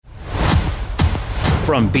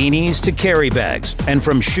From beanies to carry bags and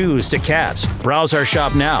from shoes to caps, browse our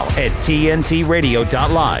shop now at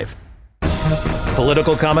tntradio.live.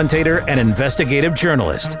 Political commentator and investigative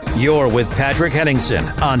journalist. You're with Patrick Henningsen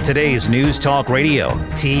on today's News Talk Radio,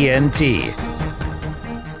 TNT.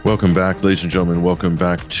 Welcome back, ladies and gentlemen. Welcome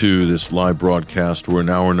back to this live broadcast. We're in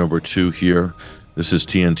hour number 2 here. This is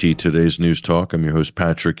TNT, today's News Talk. I'm your host,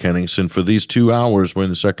 Patrick Henningsen. For these 2 hours, we're in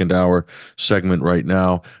the second hour segment right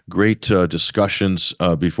now. Great discussions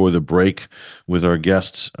before the break with our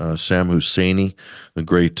guests, Sam Husseini, a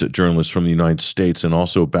great journalist from the United States, and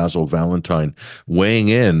also Basil Valentine, weighing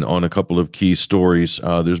in on a couple of key stories.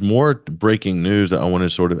 There's more breaking news that I want to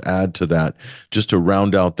sort of add to that, just to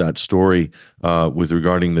round out that story with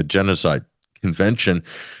regarding the Genocide Convention.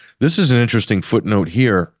 This is an interesting footnote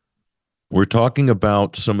here. We're talking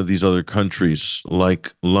about some of these other countries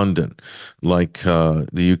like London, like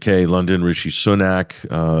the UK, London, Rishi Sunak,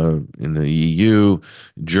 in the EU,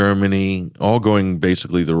 Germany, all going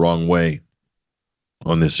basically the wrong way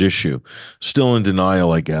on this issue. Still in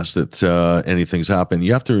denial, I guess, that anything's happened.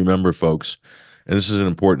 You have to remember, folks, and this is an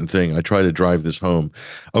important thing. I try to drive this home.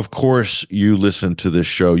 Of course, you listen to this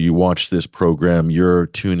show, you watch this program, you're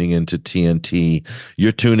tuning into TNT,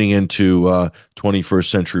 you're tuning into 21st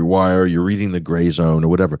Century Wire, you're reading The Gray Zone or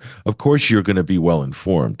whatever. Of course, you're going to be well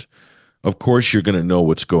informed. Of course, you're going to know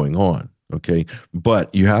what's going on, okay?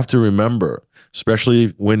 But you have to remember, especially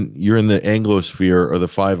when you're in the Anglosphere or the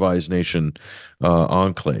Five Eyes Nation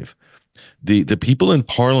enclave, the people in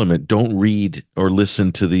Parliament don't read or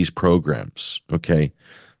listen to these programs, okay?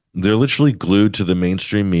 They're literally glued to the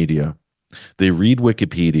mainstream media. They read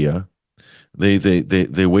Wikipedia.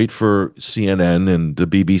 They wait for CNN and the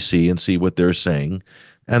BBC and see what they're saying,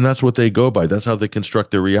 and that's what they go by. That's how they construct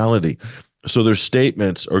their reality. So their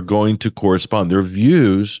statements are going to correspond. Their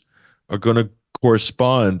views are going to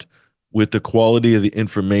correspond with the quality of the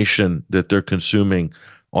information that they're consuming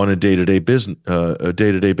on a day-to-day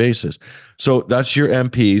basis. So that's your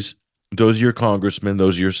MPs, those are your congressmen,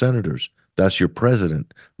 those are your senators. That's your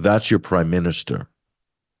president. That's your prime minister.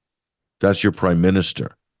 That's your prime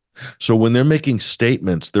minister. So when they're making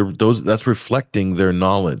statements, that's reflecting their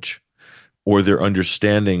knowledge or their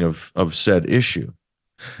understanding of said issue.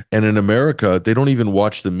 And in America, they don't even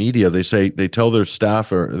watch the media. They tell their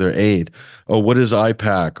staff or their aide, oh, what is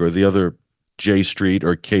IPAC or the other J Street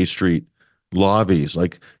or K Street lobbies?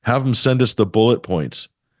 Like, have them send us the bullet points.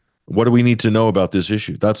 What do we need to know about this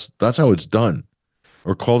issue? That's how it's done.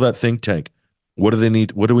 Or call that think tank. What do they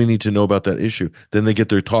need? What do we need to know about that issue? Then they get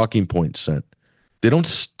their talking points sent. They don't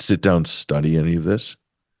sit down and study any of this.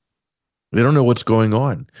 They don't know what's going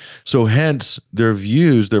on. So hence, their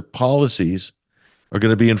views, their policies are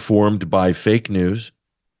going to be informed by fake news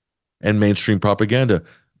and mainstream propaganda.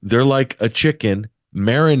 They're like a chicken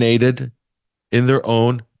marinated in their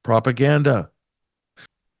own propaganda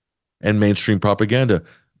and mainstream propaganda.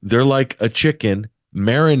 They're like a chicken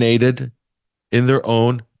marinated in their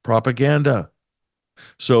own propaganda.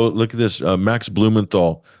 So look at this. Max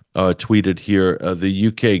Blumenthal tweeted here, the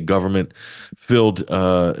UK government filed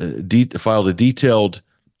a detailed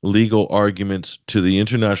legal arguments to the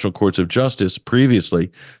International Courts of Justice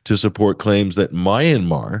previously to support claims that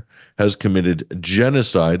Myanmar has committed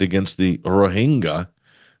genocide against the Rohingya,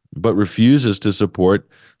 but refuses to support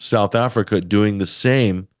South Africa doing the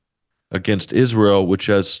same against Israel, which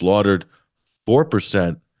has slaughtered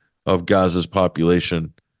 4% of Gaza's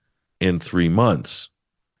population in 3 months.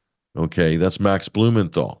 Okay, that's Max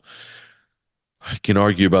Blumenthal. I can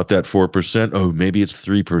argue about that 4%. Oh, maybe it's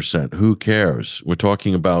 3%. Who cares? We're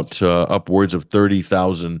talking about upwards of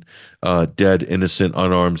 30,000 dead, innocent,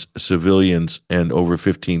 unarmed civilians and over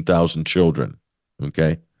 15,000 children.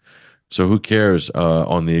 Okay? So who cares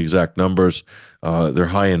on the exact numbers? They're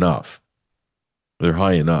high enough. They're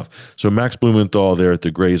high enough. So Max Blumenthal there at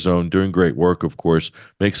the Gray Zone, doing great work, of course,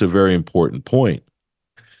 makes a very important point,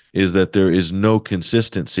 is that there is no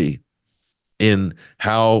consistency in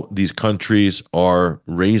how these countries are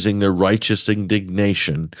raising their righteous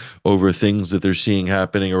indignation over things that they're seeing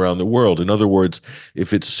happening around the world. In other words,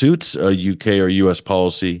 if it suits a UK or US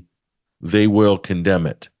policy, they will condemn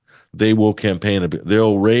it. They will campaign a bit.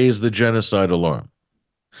 They'll raise the genocide alarm.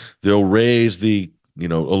 They'll raise the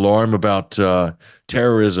alarm about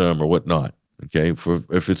terrorism or whatnot. Okay,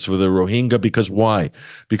 if it's for the Rohingya, because why?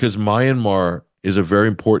 Because Myanmar is a very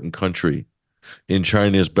important country in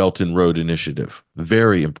China's Belt and Road Initiative.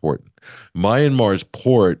 Very important. Myanmar's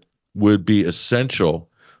port would be essential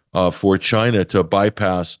for China to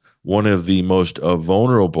bypass one of the most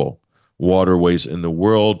vulnerable waterways in the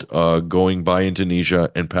world, going by Indonesia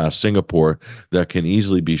and past Singapore, that can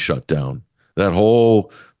easily be shut down. That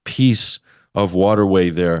whole piece of waterway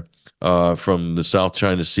there from the South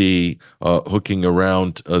China Sea, hooking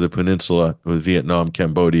around the peninsula with Vietnam,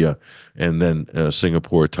 Cambodia, and then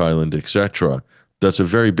Singapore, Thailand, etc. That's a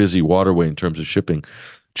very busy waterway in terms of shipping.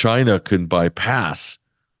 China can bypass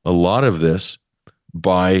a lot of this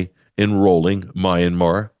by enrolling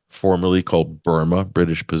Myanmar, formerly called Burma,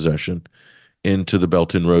 British possession, into the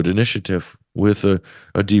Belt and Road Initiative with a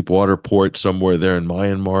deep water port somewhere there in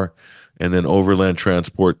Myanmar, and then overland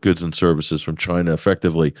transport goods and services from China,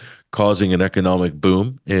 effectively causing an economic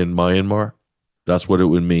boom in Myanmar. That's what it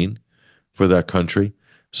would mean for that country.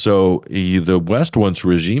 So the West wants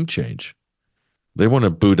regime change. They want to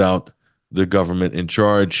boot out the government in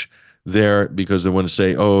charge there because they want to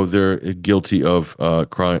say, oh, they're guilty of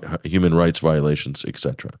crime, human rights violations,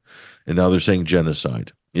 etc. And now they're saying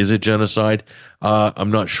genocide. Is it genocide?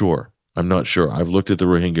 I'm not sure. I'm not sure. I've looked at the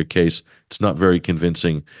Rohingya case. It's not very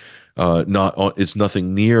convincing. It's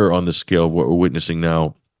nothing near on the scale of what we're witnessing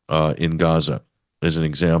now in Gaza, as an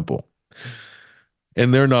example.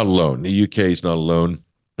 And they're not alone. The UK is not alone.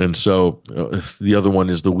 And so the other one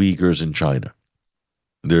is the Uyghurs in China.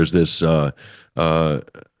 There's this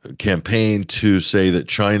campaign to say that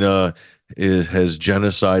China has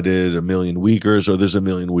genocided 1 million Uyghurs, or there's 1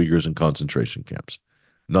 million Uyghurs in concentration camps.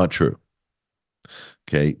 Not true.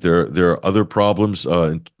 Okay, there are other problems,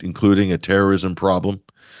 including a terrorism problem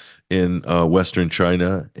in Western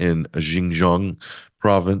China, in Xinjiang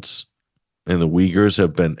province, and the Uyghurs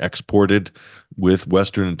have been exported with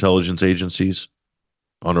Western intelligence agencies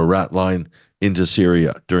on a rat line into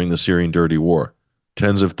Syria during the Syrian Dirty War.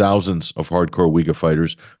 Tens of thousands of hardcore Uyghur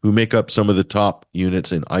fighters who make up some of the top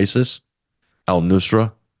units in ISIS,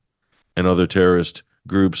 al-Nusra, and other terrorist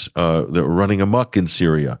groups that were running amok in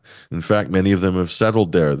Syria. In fact, many of them have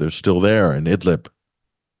settled there. They're still there in Idlib.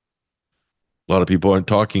 A lot of people aren't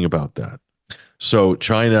talking about that. So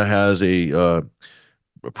China has a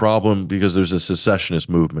problem because there's a secessionist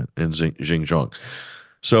movement in Xinjiang.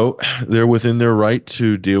 So they're within their right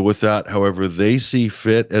to deal with that however they see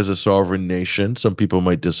fit as a sovereign nation. Some people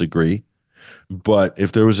might disagree. But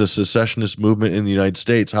if there was a secessionist movement in the United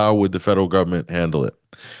States, how would the federal government handle it?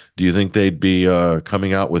 Do you think they'd be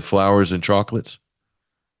coming out with flowers and chocolates?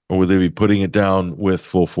 Or would they be putting it down with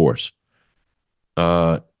full force?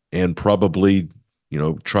 And probably,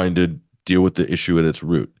 trying to deal with the issue at its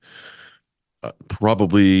root.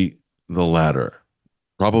 Probably the latter.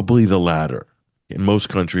 Probably the latter. And most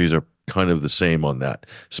countries are kind of the same on that,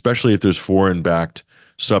 especially if there's foreign-backed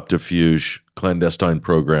subterfuge, clandestine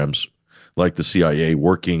programs like the CIA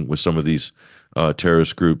working with some of these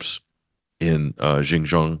terrorist groups in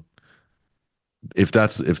Xinjiang. If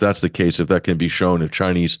that's the case, if that can be shown, if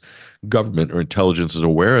Chinese government or intelligence is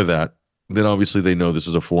aware of that, then obviously they know this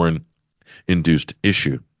is a foreign-induced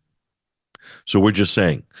issue. So we're just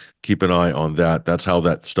saying, keep an eye on that. That's how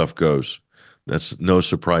that stuff goes. That's no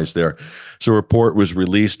surprise there. So a report was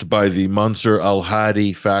released by the Mansur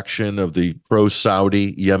al-Hadi faction of the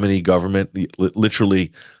pro-Saudi Yemeni government.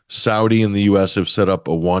 Literally, Saudi and the U.S. have set up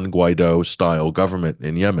a Juan Guaido-style government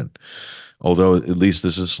in Yemen. Although at least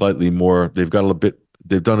this is slightly more, they've done a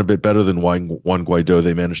bit better than Juan Guaido.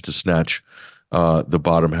 They managed to snatch the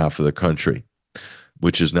bottom half of the country,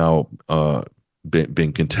 which is now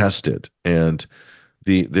being contested. And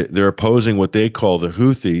they're opposing what they call the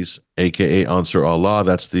Houthis, aka Ansar Allah.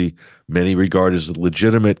 That's the many regard as the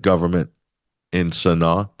legitimate government in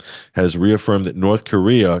Sana'a, has reaffirmed that North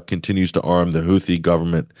Korea continues to arm the Houthi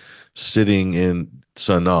government sitting in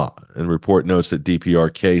Sana'a. And the report notes that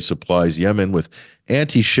DPRK supplies Yemen with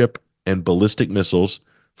anti-ship and ballistic missiles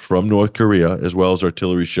from North Korea, as well as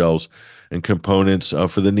artillery shells and components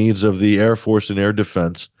for the needs of the Air Force and air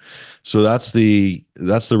defense. So that's the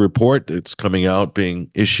report that's coming out, being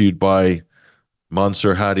issued by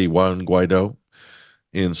Mansur Hadi Juan Guaido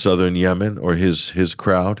in southern Yemen, or his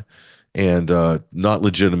crowd, and not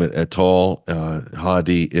legitimate at all.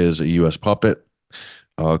 Hadi is a U.S. puppet,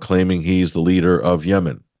 claiming he's the leader of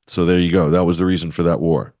Yemen. So there you go. That was the reason for that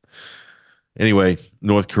war. Anyway,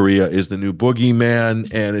 North Korea is the new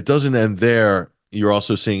boogeyman, and it doesn't end there. You're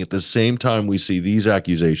also seeing at the same time we see these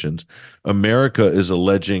accusations, America is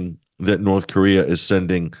alleging that North Korea is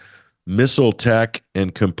sending missile tech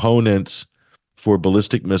and components for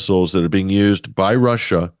ballistic missiles that are being used by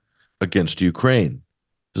Russia against Ukraine.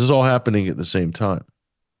 This is all happening at the same time,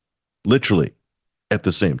 literally at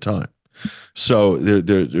the same time. So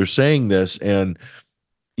they're saying this, and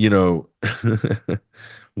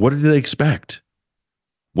what did they expect?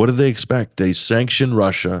 What did they expect? They sanction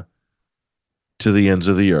Russia to the ends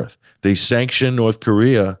of the earth. They sanction North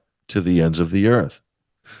Korea to the ends of the earth.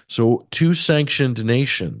 So two sanctioned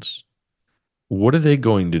nations what are they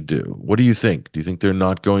going to do? What do you think? Do you think they're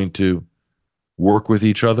not going to work with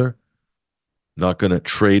each other? Not going to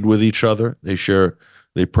trade with each other?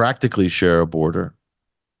 They practically share a border,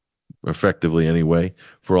 effectively anyway,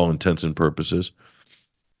 for all intents and purposes.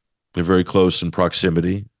 They're very close in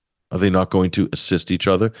proximity. Are they not going to assist each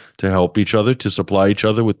other, to help each other, to supply each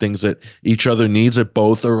other with things that each other needs if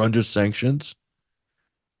both are under sanctions?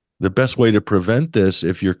 The best way to prevent this,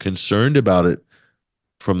 if you're concerned about it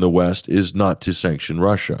from the West, is not to sanction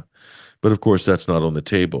Russia. But of course, that's not on the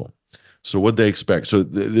table. So what they expect? So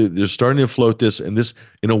they're starting to float this, and this,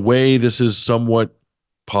 in a way, this is somewhat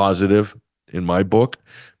positive in my book,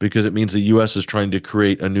 because it means the U.S. is trying to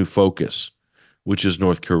create a new focus, which is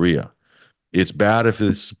North Korea. It's bad if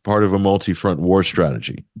it's part of a multi-front war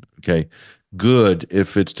strategy. Okay, good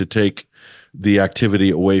if it's to take the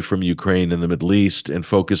activity away from Ukraine and the Middle East and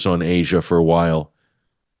focus on Asia for a while,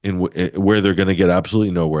 where they're going to get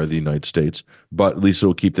absolutely nowhere, the United States, but at least it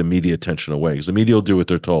will keep the media attention away, because the media will do what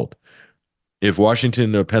they're told. If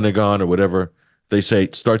Washington or Pentagon or whatever, they say,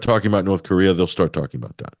 start talking about North Korea, they'll start talking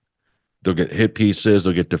about that. They'll get hit pieces,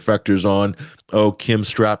 they'll get defectors on. Oh, Kim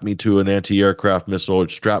strapped me to an anti-aircraft missile, or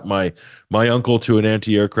strapped my uncle to an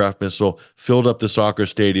anti-aircraft missile, filled up the soccer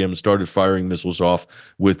stadium, started firing missiles off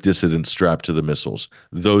with dissidents strapped to the missiles.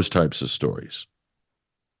 Those types of stories.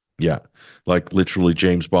 Yeah, like literally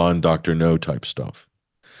James Bond, Dr. No type stuff.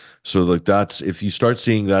 So like that's, if you start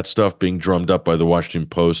seeing that stuff being drummed up by the Washington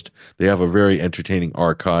Post, they have a very entertaining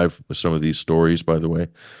archive with some of these stories, by the way,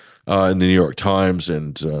 in the New York Times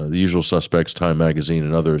and the usual suspects, Time Magazine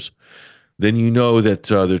and others, then you know that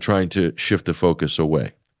they're trying to shift the focus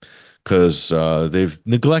away, because they've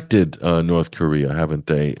neglected North Korea, haven't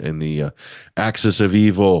they, in the Axis of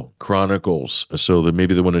Evil Chronicles. So that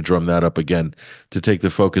maybe they want to drum that up again to take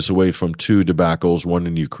the focus away from two debacles, one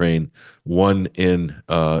in Ukraine, one in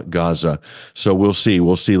Gaza. So we'll see.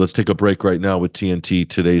 Let's take a break right now with TNT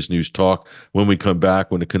Today's News Talk. When we come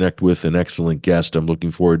back, we're going to connect with an excellent guest. I'm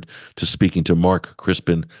looking forward to speaking to Mark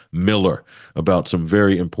Crispin Miller about some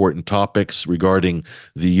very important topics regarding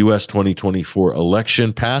the U.S. 2024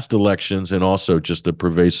 election, past elections, and also just the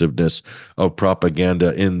pervasiveness of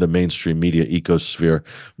propaganda in the mainstream media ecosphere.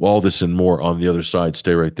 All this and more on the other side.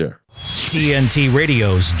 Stay right there. TNT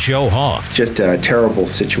Radio's Joe Hoft. Just a terrible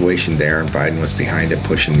situation there, and Biden was behind it,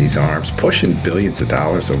 pushing these arms, pushing billions of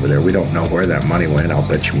dollars over there. We don't know where that money went. I'll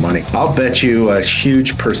bet you money. I'll bet you a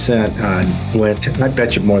huge percent went. I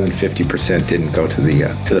bet you more than 50% didn't go to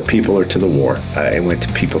the people or to the war. It went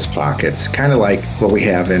to people's pockets, kind of like what we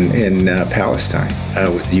have in Palestine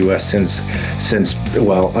with the U.S. since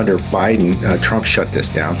under Biden, Trump shut this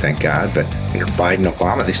down, thank God. But under Biden,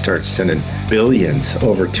 Obama, they started sending billions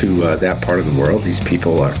over to that part of the world. These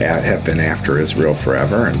people have been after Israel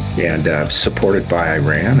forever and supported by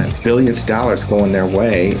Iran, and billions of dollars going their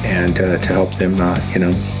way, and to help them,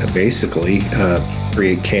 basically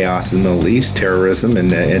create chaos in the Middle East, terrorism,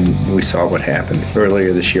 and we saw what happened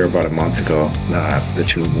earlier this year, about a month ago, the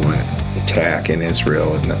 2-1 attack in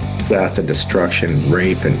Israel, and the death and destruction,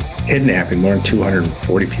 rape and kidnapping, more than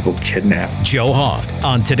 240 people kidnapped. Joe Hoft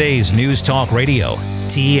on today's News Talk Radio,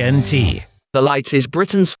 TNT. The Light is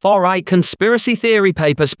Britain's far-right conspiracy theory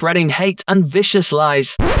paper spreading hate and vicious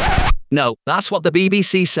lies. No, that's what the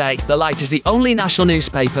BBC say. The Light is the only national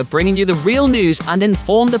newspaper bringing you the real news and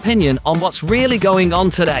informed opinion on what's really going on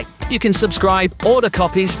today. You can subscribe, order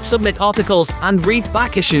copies, submit articles, and read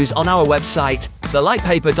back issues on our website,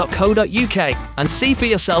 thelightpaper.co.uk, and see for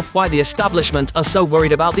yourself why the establishment are so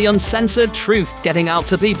worried about the uncensored truth getting out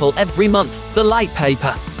to people every month. The Light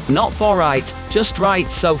Paper. Not far right, just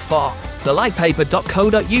right so far.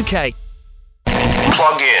 thelightpaper.co.uk.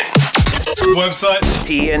 Plug in. Website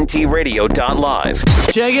TNTRadio.live.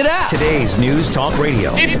 Check it out. Today's News Talk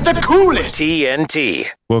Radio. It's the coolest. TNT.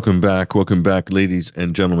 Welcome back, ladies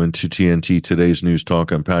and gentlemen, to TNT Today's News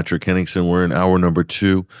Talk. I'm Patrick Henningsen. We're in hour number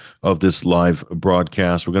 2 of this live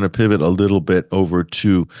broadcast. We're going to pivot a little bit over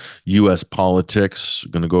to U.S. politics.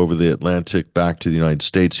 We're going to go over the Atlantic back to the United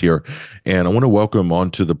States here. And I want to welcome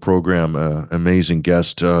onto the program amazing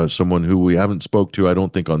guest, someone who we haven't spoke to, I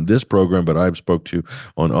don't think, on this program, but I've spoke to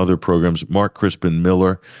on other programs. Mark Crispin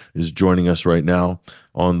Miller is joining us right now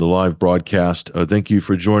on the live broadcast. Thank you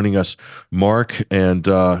for joining us, Mark, and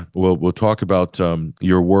we'll talk about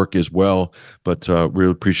your work as well, but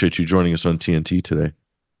really appreciate you joining us on TNT today.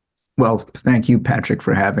 Well, thank you, Patrick,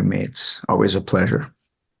 for having me. It's always a pleasure.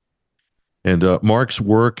 And Mark's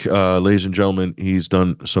work, ladies and gentlemen, he's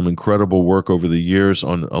done some incredible work over the years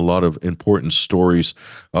on a lot of important stories,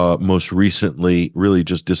 most recently really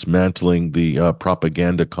just dismantling the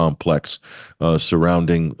propaganda complex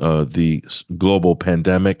surrounding the global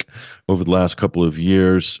pandemic over the last couple of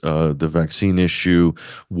years, the vaccine issue,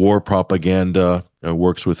 war propaganda,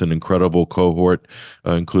 works with an incredible cohort,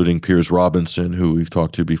 including Piers Robinson, who we've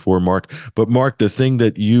talked to before, Mark. But Mark, the thing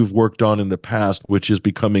that you've worked on in the past, which is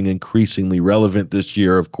becoming increasingly relevant this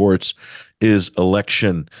year, of course, is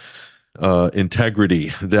election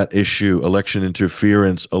integrity, that issue, election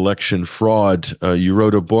interference, election fraud. You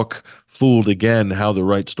wrote a book, Fooled Again, How the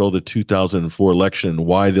Right Stole the 2004 Election,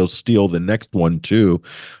 Why They'll Steal the Next One, too.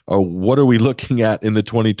 What are we looking at in the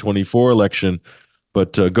 2024 election?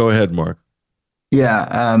 But go ahead, Mark.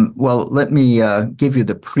 Yeah, well, let me give you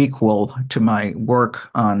the prequel to my work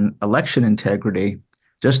on election integrity,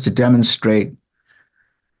 just to demonstrate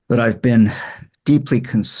that I've been deeply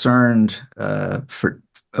concerned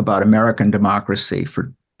about American democracy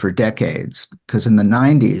for decades. Because in the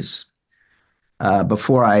 90s,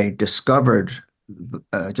 before I discovered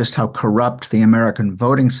just how corrupt the American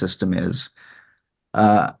voting system is,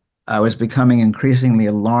 I was becoming increasingly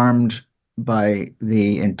alarmed by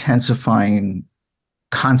the intensifying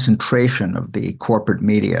concentration of the corporate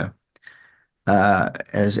media,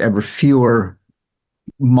 as ever fewer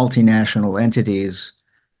multinational entities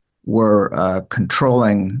were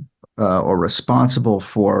controlling or responsible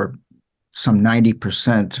for some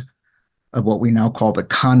 90% of what we now call the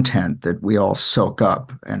content that we all soak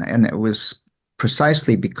up. And it was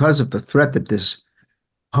precisely because of the threat that this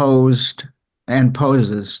posed and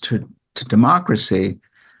poses to democracy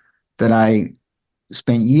that I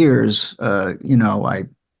spent years, I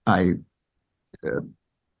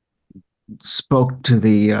spoke to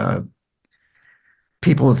the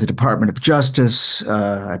people at the Department of Justice.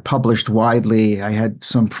 I published widely. I had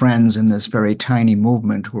some friends in this very tiny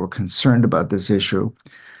movement who were concerned about this issue.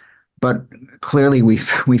 But clearly we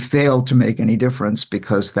failed to make any difference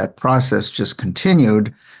because that process just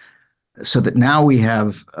continued, so that now we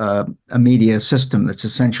have a media system that's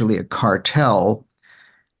essentially a cartel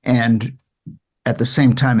and at the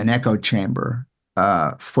same time an echo chamber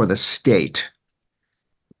for the state.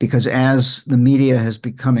 Because as the media has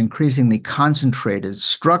become increasingly concentrated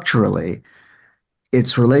structurally,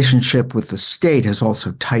 its relationship with the state has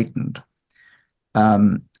also tightened.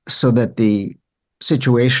 So that the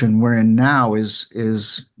situation we're in now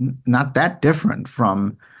is not that different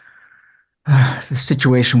from the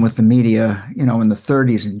situation with the media, in the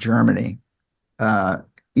 30s in Germany.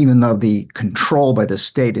 Even though the control by the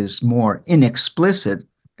state is more inexplicit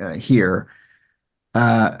here,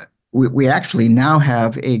 we actually now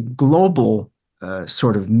have a global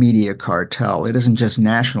sort of media cartel. It isn't just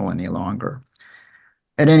national any longer.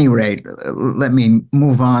 At any rate, let me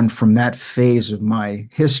move on from that phase of my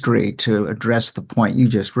history to address the point you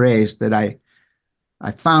just raised, that I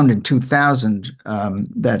found in 2000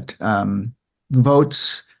 that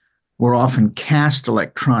votes were often cast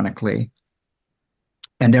electronically,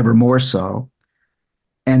 and ever more so,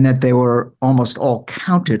 and that they were almost all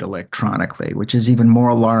counted electronically, which is even more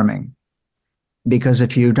alarming. Because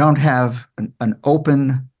if you don't have an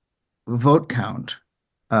open vote count,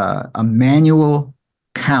 a manual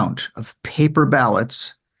count of paper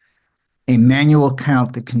ballots, a manual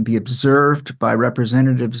count that can be observed by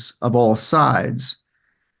representatives of all sides,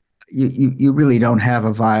 you really don't have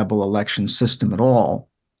a viable election system at all.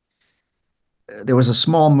 There was a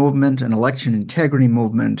small movement, an election integrity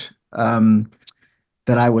movement,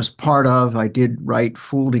 that I was part of. I did write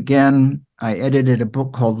Fooled Again. I edited a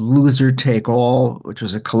book called Loser Take All, which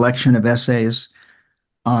was a collection of essays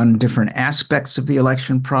on different aspects of the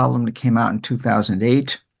election problem. It came out in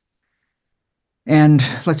 2008. And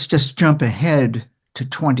let's just jump ahead to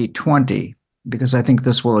 2020, because I think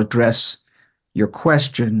this will address your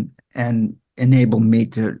question and enable me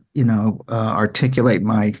to, articulate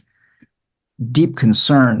my deep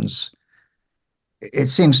concerns. It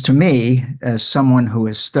seems to me, as someone who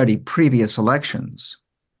has studied previous elections,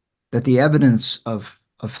 that the evidence of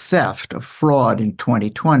theft, of fraud in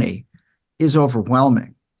 2020 is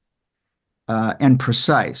overwhelming and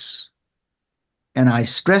precise. And I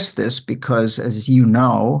stress this because, as you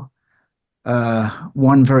know,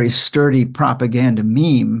 one very sturdy propaganda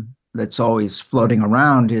meme that's always floating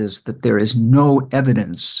around is that there is no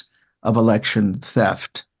evidence of election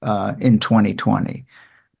theft in 2020,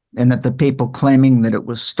 and that the people claiming that it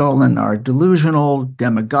was stolen are delusional,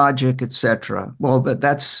 demagogic, etc. Well,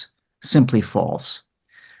 that's simply false.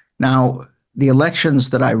 Now, the elections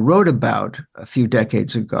that I wrote about a few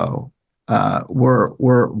decades ago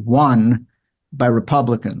were won by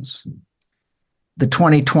Republicans. The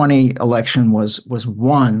 2020 election was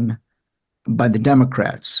won by the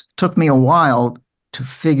Democrats. It took me a while to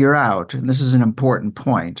figure out, and this is an important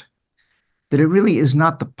point, that it really is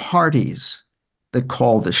not the parties that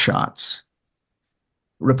call the shots.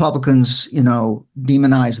 Republicans,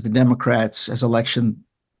 demonize the Democrats as election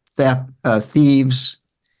thieves,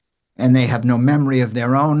 and they have no memory of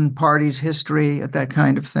their own party's history at that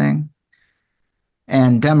kind of thing.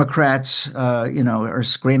 And Democrats, are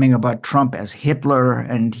screaming about Trump as Hitler,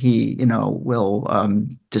 and he, will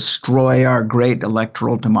destroy our great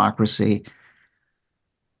electoral democracy.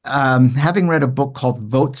 Having read a book called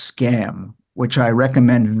Vote Scam, which I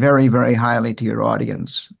recommend very, very highly to your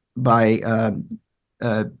audience, by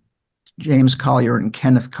James Collier and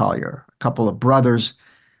Kenneth Collier, a couple of brothers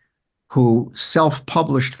who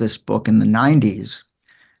self-published this book in the 90s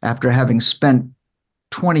after having spent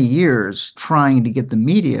 20 years trying to get the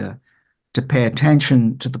media to pay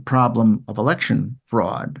attention to the problem of election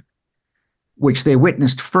fraud, which they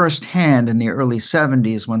witnessed firsthand in the early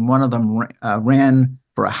 70s when one of them ran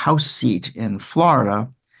for a House seat in Florida,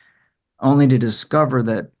 only to discover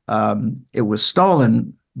that it was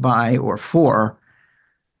stolen by or for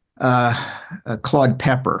Claude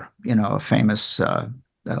Pepper, a famous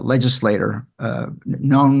legislator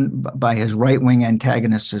known by his right-wing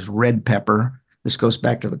antagonists as Red Pepper. This goes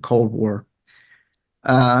back to the Cold War.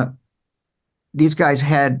 These guys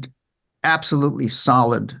had absolutely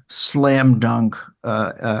solid, slam dunk,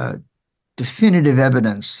 definitive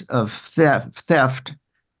evidence of theft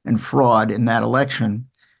and fraud in that election.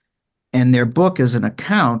 And their book is an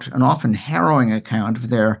account, an often harrowing account of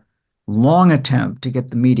their long attempt to get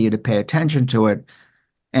the media to pay attention to it.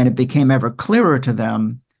 And it became ever clearer to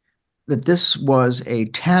them that this was a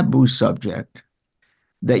taboo subject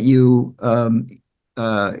that you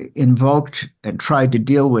invoked and tried to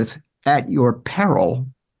deal with at your peril,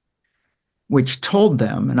 which told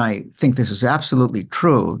them, and I think this is absolutely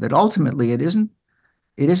true, that ultimately it isn't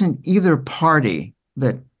either party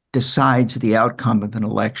that decides the outcome of an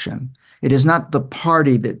election. It is not the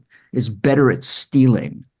party that is better at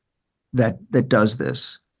stealing that does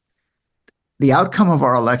this. The outcome of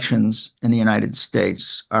our elections in the United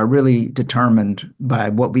States are really determined by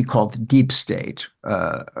what we call the deep state.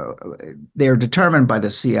 They are determined by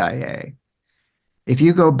the CIA. If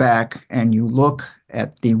you go back and you look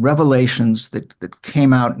at the revelations that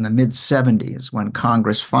came out in the mid-70s when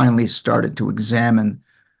Congress finally started to examine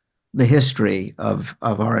the history of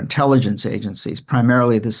our intelligence agencies,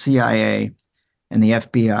 primarily the CIA and the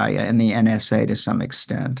FBI and the NSA to some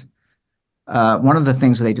extent, one of the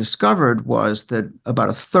things they discovered was that about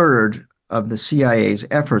a third of the CIA's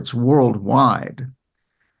efforts worldwide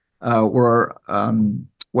were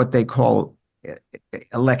what they call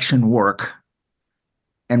election work.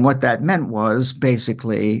 And what that meant was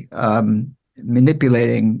basically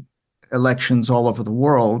manipulating elections all over the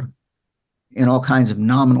world in all kinds of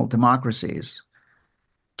nominal democracies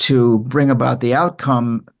to bring about the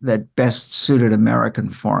outcome that best suited American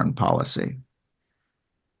foreign policy.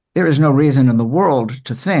 There is no reason in the world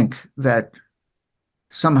to think that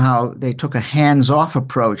somehow they took a hands-off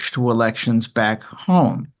approach to elections back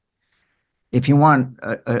home. If you want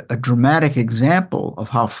a dramatic example of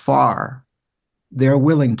how far they're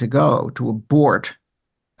willing to go to abort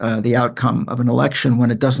the outcome of an election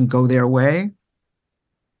when it doesn't go their way,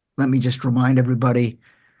 let me just remind everybody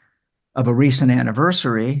of a recent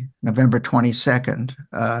anniversary, November 22nd,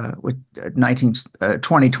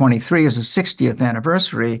 2023 is the 60th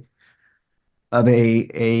anniversary of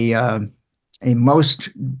a most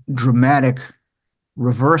dramatic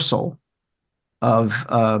reversal of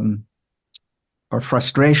or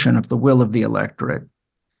frustration of the will of the electorate.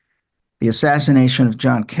 The assassination of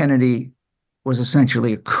John Kennedy was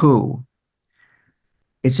essentially a coup.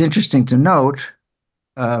 It's interesting to note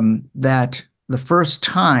that the first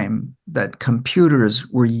time that computers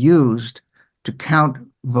were used to count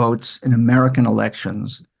votes in American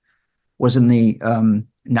elections was in the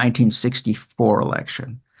 1964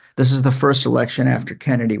 election. This is the first election after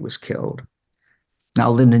Kennedy was killed. Now,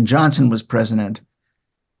 Lyndon Johnson was president.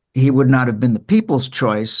 He would not have been the people's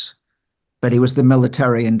choice, but he was the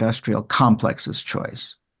military-industrial complex's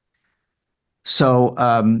choice. So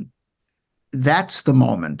that's the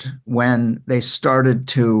moment when they started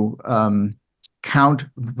to count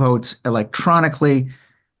votes electronically.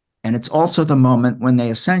 And it's also the moment when they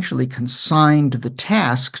essentially consigned the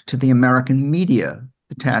task to the American media,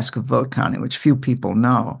 the task of vote counting, which few people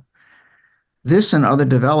know. This and other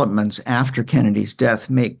developments after Kennedy's death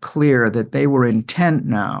make clear that they were intent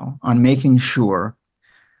now on making sure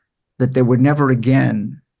that there would never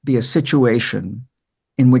again be a situation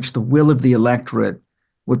in which the will of the electorate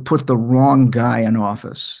would put the wrong guy in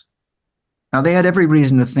office. Now, they had every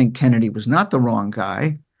reason to think Kennedy was not the wrong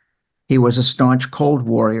guy. He was a staunch Cold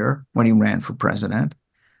Warrior when he ran for president,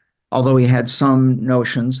 although he had some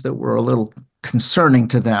notions that were a little concerning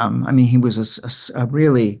to them. I mean, he was a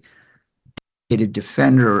really dedicated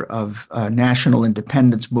defender of national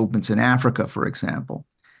independence movements in Africa, for example.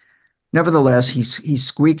 Nevertheless, he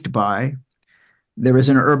squeaked by. There is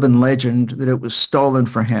an urban legend that it was stolen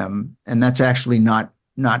for him, and that's actually not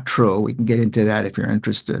true. We can get into that if you're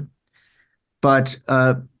interested. But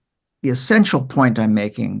the essential point I'm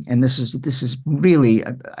making, and this is really,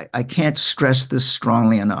 I can't stress this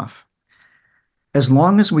strongly enough. As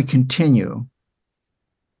long as we continue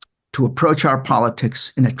to approach our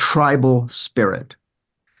politics in a tribal spirit,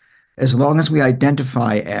 as long as we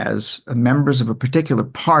identify as members of a particular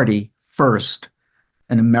party first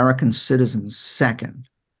and American citizens second,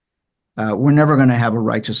 we're never going to have a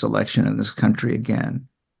righteous election in this country again.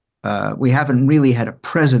 We haven't really had a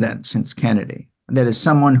president since Kennedy. That is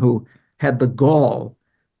someone who had the gall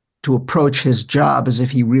to approach his job as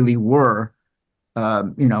if he really were,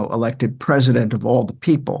 elected president of all the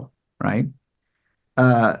people, right?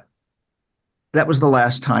 That was the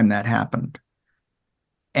last time that happened.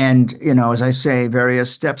 And, as I say,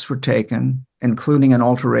 various steps were taken, including an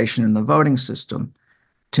alteration in the voting system,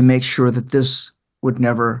 to make sure that this would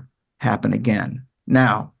never happen again.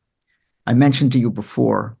 Now, I mentioned to you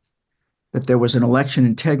before that there was an election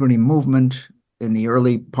integrity movement in the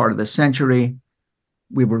early part of the century.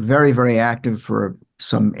 We were very, very active for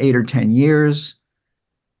some 8 or 10 years.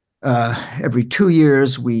 Every 2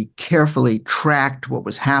 years, we carefully tracked what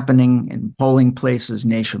was happening in polling places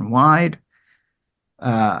nationwide.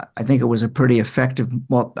 I think it was a pretty effective,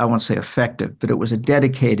 well, I won't say effective, but it was a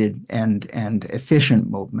dedicated and efficient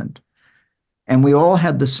movement. And we all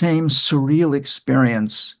had the same surreal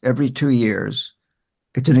experience every 2 years.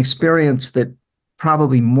 It's an experience that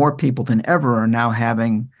probably more people than ever are now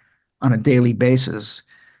having on a daily basis,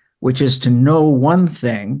 which is to know one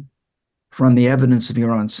thing from the evidence of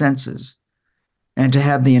your own senses and to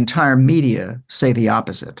have the entire media say the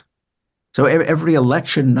opposite. So every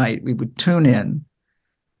election night, we would tune in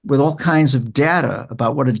with all kinds of data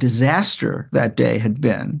about what a disaster that day had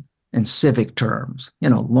been in civic terms.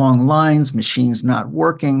 Long lines, machines not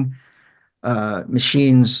working,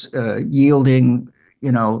 machines yielding,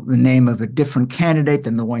 the name of a different candidate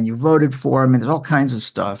than the one you voted for. I mean, there's all kinds of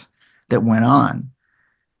stuff that went on.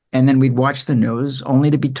 And then we'd watch the news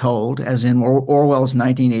only to be told, as in Orwell's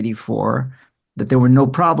 1984, that there were no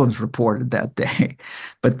problems reported that day.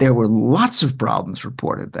 But there were lots of problems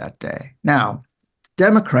reported that day. Now,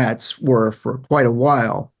 Democrats were, for quite a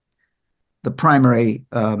while, the primary,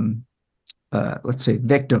 let's say,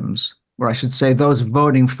 victims, or I should say those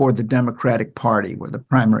voting for the Democratic Party were the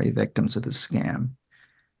primary victims of the scam.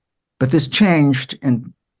 But this changed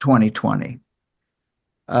in 2020.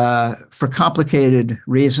 For complicated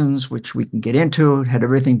reasons, which we can get into. It had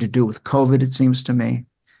everything to do with COVID, it seems to me.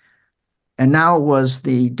 And now it was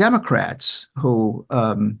the Democrats who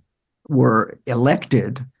were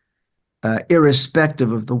elected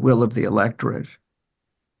irrespective of the will of the electorate.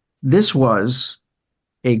 This was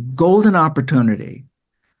a golden opportunity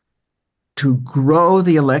to grow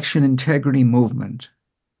the election integrity movement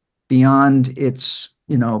beyond its,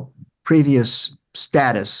 previous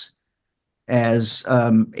status as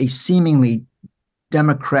a seemingly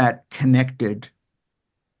Democrat-connected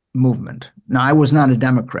movement. Now, I was not a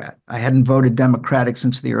Democrat. I hadn't voted Democratic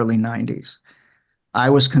since the early 90s. I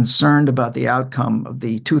was concerned about the outcome of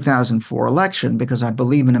the 2004 election because I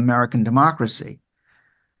believe in American democracy.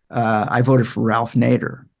 I voted for Ralph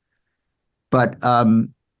Nader. But, the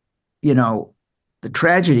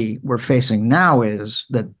tragedy we're facing now is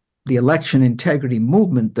that the election integrity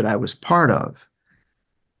movement that I was part of,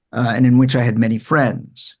 and in which I had many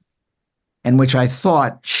friends, and which I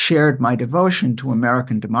thought shared my devotion to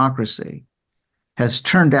American democracy, has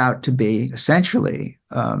turned out to be essentially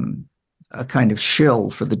a kind of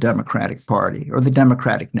shill for the Democratic Party or the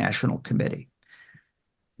Democratic National Committee.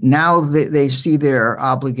 Now they see their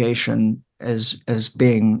obligation as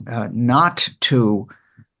being not to,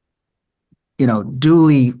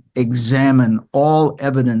 duly examine all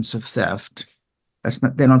evidence of theft.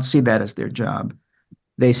 They don't see that as their job.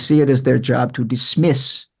 They see it as their job to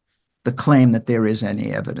dismiss the claim that there is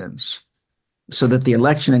any evidence, so that the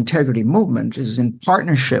election integrity movement is in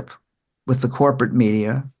partnership with the corporate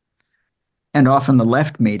media and often the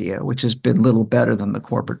left media, which has been little better than the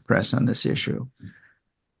corporate press on this issue,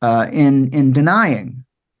 in denying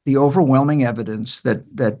the overwhelming evidence that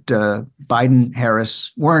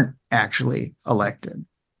Biden-Harris weren't actually elected.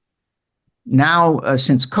 Now,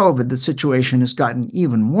 since COVID, the situation has gotten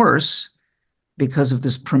even worse because of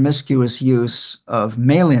this promiscuous use of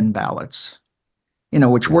mail-in ballots,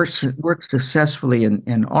 which worked successfully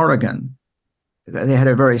in Oregon. They had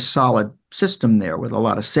a very solid system there with a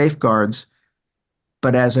lot of safeguards,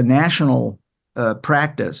 but as a national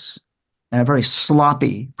practice, and a very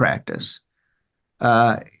sloppy practice,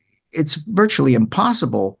 it's virtually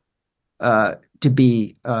impossible to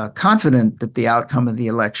be confident that the outcome of the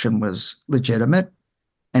election was legitimate,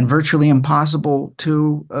 and virtually impossible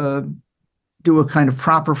to do a kind of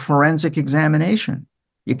proper forensic examination.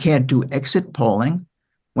 You can't do exit polling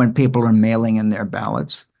when people are mailing in their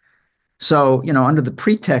ballots. So, under the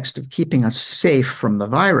pretext of keeping us safe from the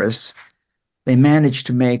virus, they managed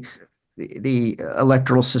to make the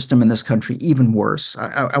electoral system in this country even worse.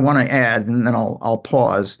 I want to add, and then I'll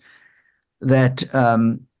pause, that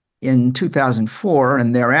in 2004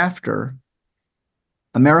 and thereafter,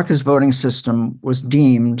 America's voting system was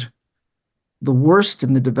deemed the worst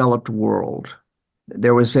in the developed world.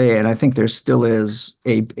 There was and I think there still is,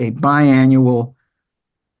 a biannual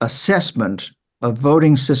assessment of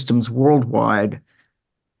voting systems worldwide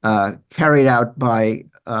carried out by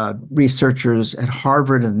researchers at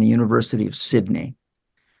Harvard and the University of Sydney.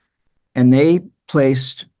 And they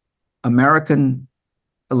placed American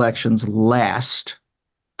elections last,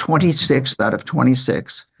 26th out of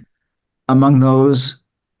 26, among those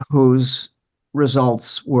whose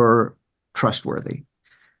results were trustworthy.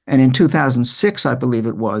 And in 2006, I believe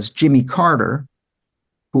it was, Jimmy Carter,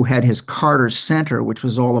 who had his Carter Center, which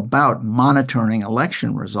was all about monitoring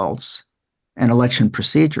election results and election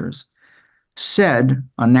procedures, said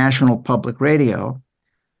on National Public Radio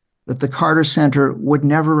that the Carter Center would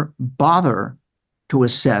never bother to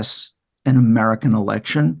assess an American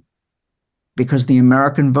election because the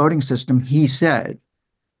American voting system, he said,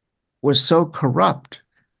 was so corrupt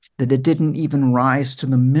that it didn't even rise to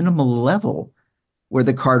the minimal level where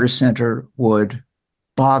the Carter Center would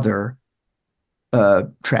bother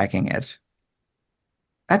tracking it.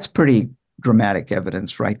 That's pretty dramatic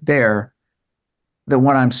evidence right there that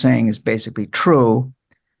what I'm saying is basically true.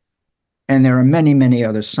 And there are many, many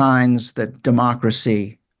other signs that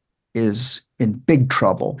democracy is in big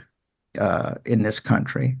trouble in this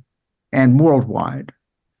country and worldwide,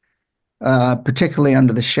 particularly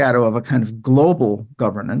under the shadow of a kind of global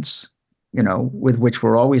governance, with which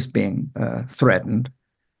we're always being threatened.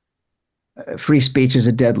 Free speech is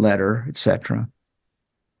a dead letter, etc.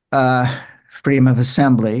 Freedom of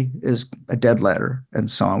assembly is a dead letter,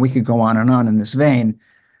 and so on. We could go on in this vein.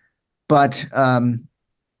 But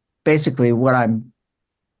basically what I'm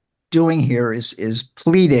doing here is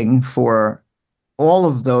pleading for all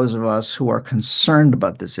of those of us who are concerned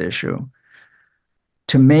about this issue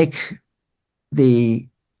to make the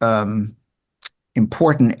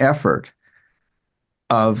important effort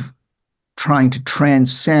of trying to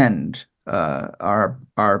transcend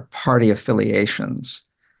our party affiliations,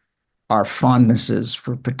 our fondnesses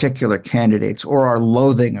for particular candidates, or our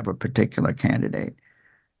loathing of a particular candidate.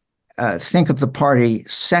 Think of the party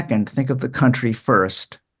second, think of the country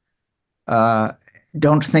first.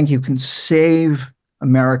 Don't think you can save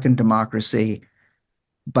American democracy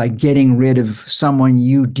by getting rid of someone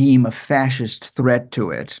you deem a fascist threat to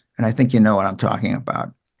it. And I think you know what I'm talking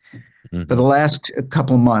about. Mm-hmm. For the last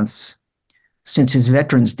couple of months, since his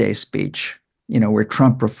Veterans Day speech, where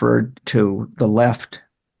Trump referred to the left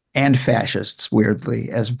and fascists, weirdly,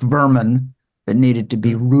 as vermin that needed to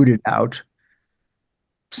be rooted out,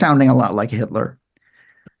 sounding a lot like Hitler.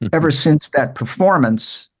 Ever since that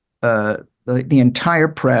performance, the entire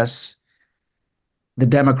press, the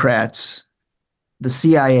Democrats, the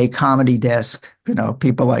CIA comedy desk,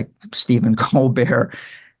 people like Stephen Colbert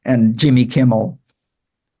and Jimmy Kimmel,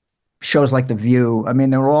 shows like The View,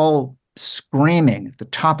 they're all screaming at the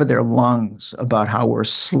top of their lungs about how we're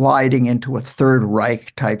sliding into a Third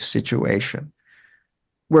Reich type situation.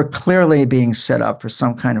 We're clearly being set up for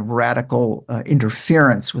some kind of radical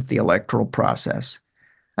interference with the electoral process.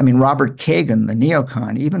 Robert Kagan, the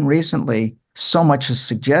neocon, even recently, so much has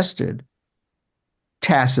suggested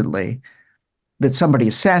tacitly that somebody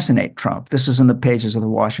assassinate Trump. This is in the pages of the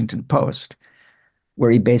Washington Post, where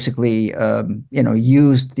he basically,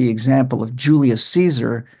 used the example of Julius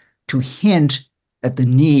Caesar to hint at the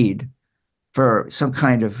need for some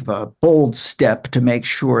kind of bold step to make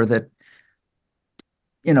sure that,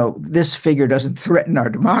 this figure doesn't threaten our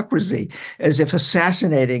democracy, as if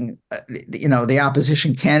assassinating, the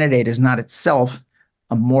opposition candidate is not itself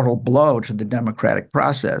a mortal blow to the democratic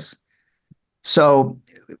process. So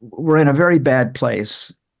we're in a very bad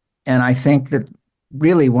place. And I think that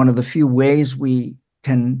really one of the few ways we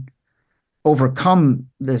can overcome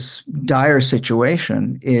this dire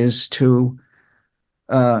situation is to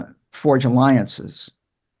forge alliances,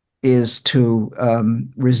 is to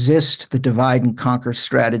resist the divide and conquer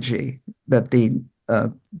strategy that the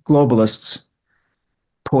globalists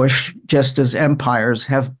push, just as empires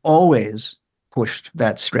have always pushed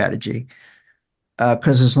that strategy.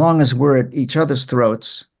 Because as long as we're at each other's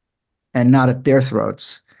throats and not at their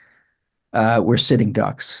throats, we're sitting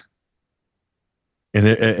ducks. And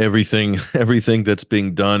everything that's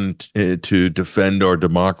being done to defend our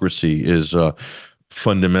democracy is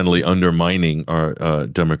fundamentally undermining our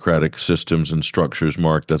democratic systems and structures.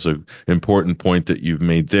 Mark, that's an important point that you've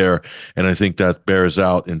made there, and I think that bears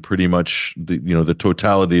out in pretty much the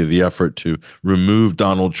totality of the effort to remove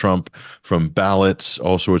Donald Trump from ballots.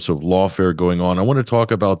 All sorts of lawfare going on. I want to talk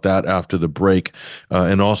about that after the break,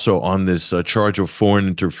 and also on this charge of foreign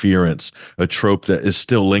interference, a trope that is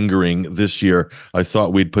still lingering this year. I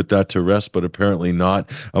thought we'd put that to rest, but apparently not.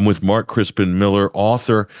 I'm with Mark Crispin Miller,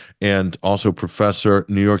 author and also professor,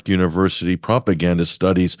 New York University, propaganda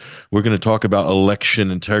studies. We're going to talk about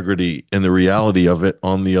election integrity and the reality of it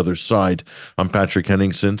on the other side. I'm Patrick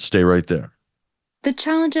Henningsen. Stay right there. The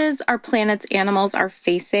challenges our planet's animals are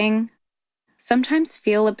facing sometimes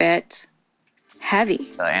feel a bit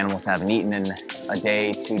heavy. The animals haven't eaten in a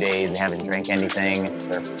day, 2 days. They haven't drank anything.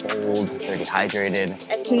 They're cold. They're dehydrated.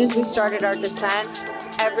 As soon as we started our descent,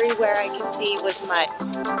 everywhere I could see was mud.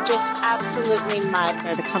 Just absolutely mud.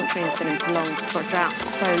 The country has been in prolonged drought for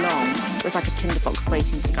so long. It was like a tinderbox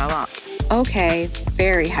waiting to go up. Okay,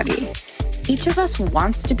 very heavy. Each of us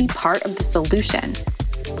wants to be part of the solution,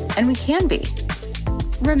 and we can be.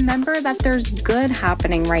 Remember that there's good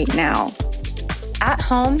happening right now. At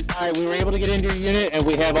home. All right, we were able to get into your unit, and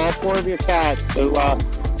we have all 4 of your cats. So,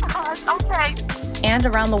 okay. And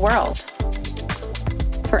around the world.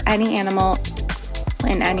 For any animal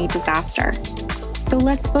in any disaster. So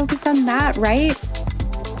let's focus on that, right?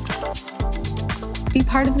 Be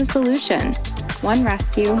part of the solution, one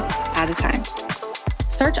rescue at a time.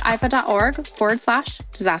 Search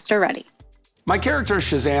ifa.org/disaster ready. My character,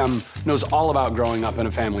 Shazam, knows all about growing up in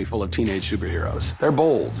a family full of teenage superheroes. They're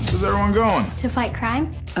bold. Where's everyone going? To fight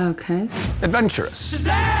crime? Okay. Adventurous.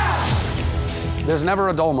 Shazam! There's never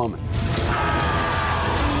a dull moment.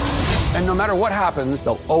 And no matter what happens,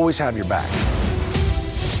 they'll always have your back.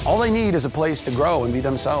 All they need is a place to grow and be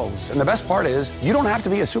themselves. And the best part is, you don't have to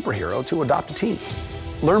be a superhero to adopt a teen.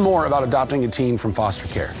 Learn more about adopting a teen from foster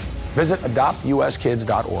care. Visit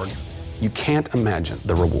adoptuskids.org. You can't imagine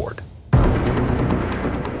the reward.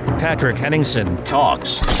 Patrick Henningsen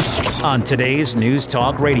talks on today's News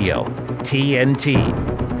Talk Radio, TNT.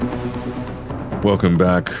 Welcome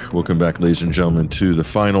back, ladies and gentlemen, to the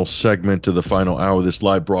final segment, to the final hour of this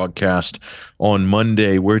live broadcast on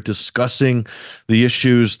Monday. We're discussing the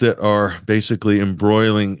issues that are basically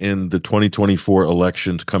embroiling in the 2024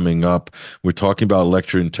 elections coming up. We're talking about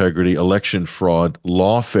election integrity, election fraud,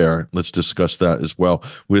 lawfare. Let's discuss that as well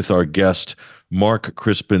with our guest, Mark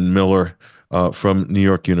Crispin Miller, from New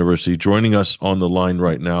York University, joining us on the line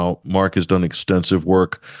right now. Mark has done extensive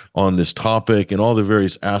work on this topic and all the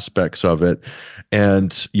various aspects of it.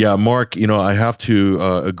 And yeah, Mark, I have to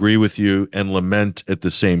agree with you and lament at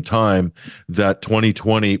the same time that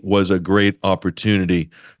 2020 was a great opportunity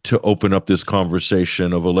to open up this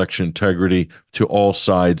conversation of election integrity to all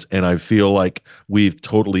sides. And I feel like we've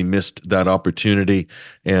totally missed that opportunity.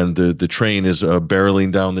 And the train is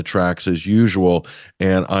barreling down the tracks as usual.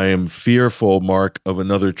 And I am fearful, Mark, of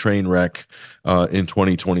another train wreck in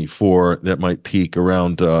 2024 that might peak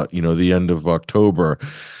around the end of October,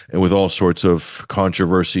 and with all sorts of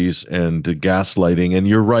controversies and gaslighting. And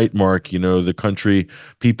you're right, Mark, the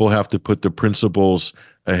people have to put the principles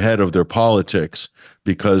ahead of their politics,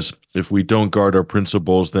 because if we don't guard our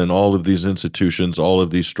principles, then all of these institutions, all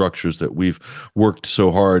of these structures that we've worked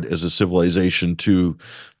so hard as a civilization to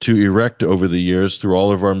erect over the years through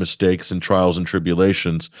all of our mistakes and trials and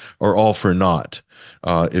tribulations are all for naught.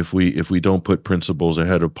 If we don't put principles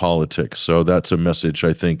ahead of politics. So that's a message,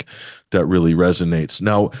 I think, that really resonates.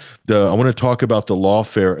 Now, I want to talk about the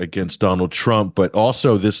lawfare against Donald Trump, but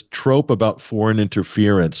also this trope about foreign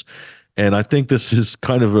interference. And I think this is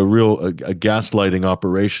kind of a gaslighting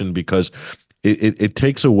operation, because it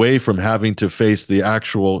takes away from having to face the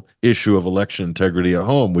actual issue of election integrity at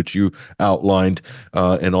home, which you outlined,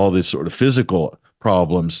 and all this sort of physical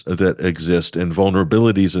problems that exist and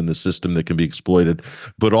vulnerabilities in the system that can be exploited.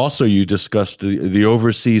 But also you discussed the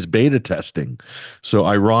overseas beta testing. So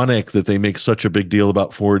ironic that they make such a big deal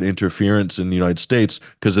about foreign interference in the United States,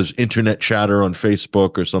 because there's internet chatter on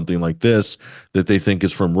Facebook or something like this that they think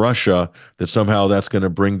is from Russia, that somehow that's going to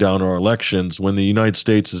bring down our elections, when the United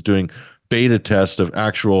States is doing beta tests of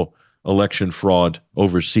actual election fraud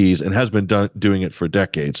overseas and has been doing it for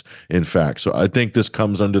decades, in fact. So I think this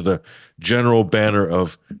comes under the general banner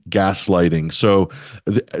of gaslighting. So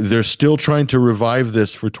they're still trying to revive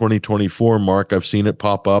this for 2024, Mark. I've seen it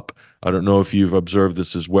pop up. I don't know if you've observed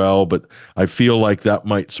this as well, but I feel like that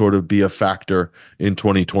might sort of be a factor in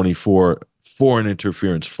 2024, foreign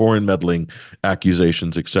interference, foreign meddling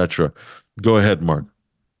accusations, etc. Go ahead, Mark.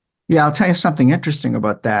 Yeah, I'll tell you something interesting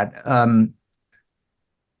about that.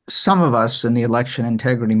 Some of us in the election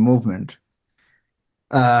integrity movement,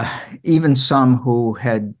 even some who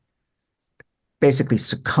had basically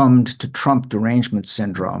succumbed to Trump derangement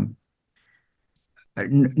syndrome,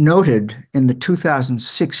 noted in the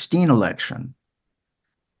 2016 election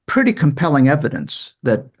pretty compelling evidence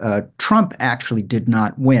that Trump actually did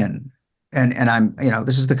not win. And I'm,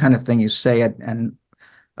 this is the kind of thing you say it, and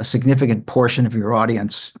a significant portion of your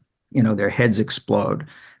audience, their heads explode,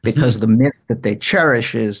 because the myth that they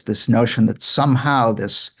cherish is this notion that somehow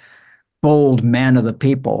this bold man of the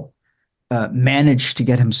people managed to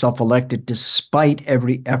get himself elected despite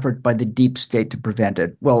every effort by the deep state to prevent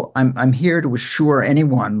it. Well, I'm here to assure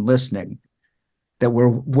anyone listening that we're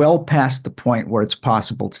well past the point where it's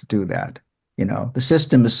possible to do that. The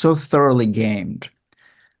system is so thoroughly gamed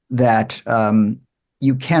that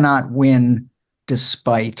you cannot win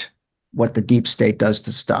despite what the deep state does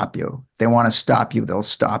to stop you. If they want to stop you, they'll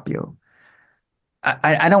stop you.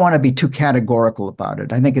 I don't want to be too categorical about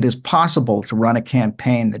it. I think it is possible to run a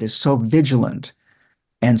campaign that is so vigilant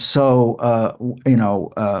and so,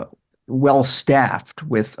 well staffed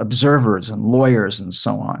with observers and lawyers and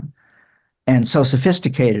so on, and so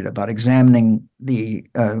sophisticated about examining the,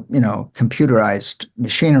 computerized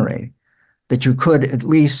machinery, that you could at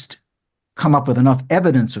least come up with enough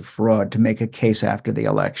evidence of fraud to make a case after the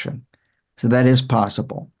election. So that is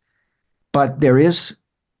possible. But there is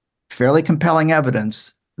fairly compelling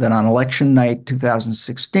evidence that on election night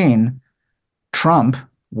 2016, Trump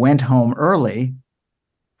went home early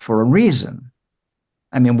for a reason.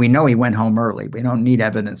 I mean, we know he went home early. We don't need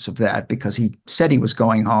evidence of that because he said he was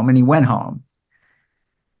going home and he went home.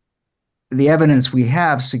 The evidence we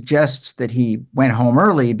have suggests that he went home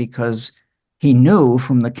early because he knew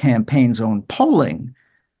from the campaign's own polling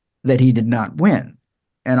that he did not win.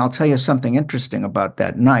 And I'll tell you something interesting about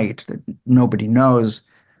that night that nobody knows.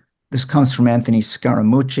 This comes from Anthony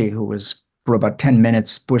Scaramucci, who was for about 10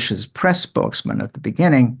 minutes Bush's press spokesman at the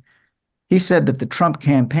beginning. He said that the Trump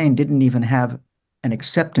campaign didn't even have an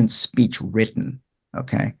acceptance speech written,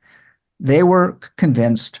 okay? They were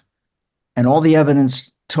convinced, and all the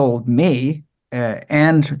evidence told me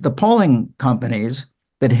and the polling companies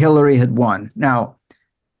that Hillary had won. Now,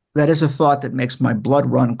 that is a thought that makes my blood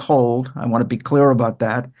run cold. I want to be clear about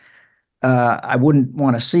that. I wouldn't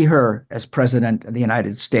want to see her as president of the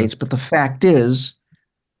United States, but the fact is,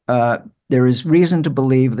 there is reason to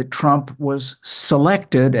believe that Trump was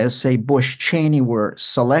selected as, say, Bush Cheney were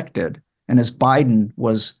selected, and as Biden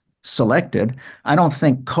was selected. I don't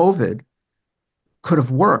think COVID could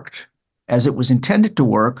have worked as it was intended to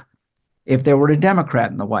work if there were a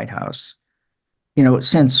Democrat in the White House.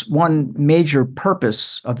 Since one major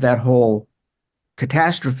purpose of that whole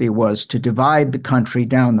catastrophe was to divide the country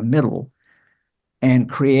down the middle and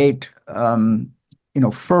create,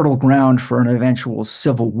 fertile ground for an eventual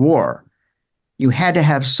civil war, you had to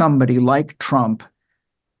have somebody like Trump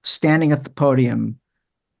standing at the podium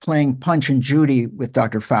playing Punch and Judy with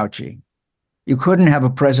Dr. Fauci. You couldn't have a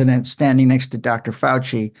president standing next to Dr.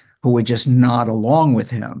 Fauci who would just nod along with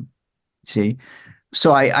him. See?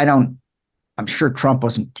 So I'm sure Trump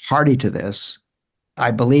wasn't party to this. I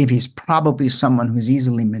believe he's probably someone who's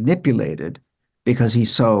easily manipulated because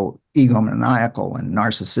he's so egomaniacal and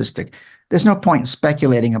narcissistic. There's no point in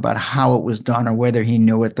speculating about how it was done or whether he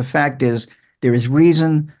knew it. The fact is, there is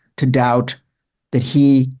reason to doubt that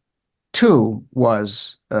he, too,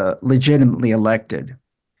 was legitimately elected.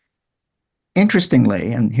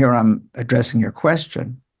 Interestingly, and here I'm addressing your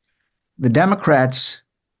question, the Democrats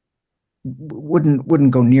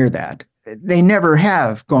wouldn't go near that. They never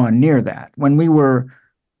have gone near that. When we were,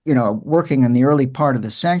 working in the early part of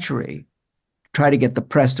the century, try to get the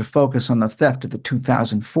press to focus on the theft of the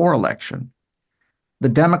 2004 election, the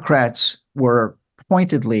Democrats were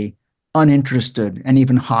pointedly uninterested and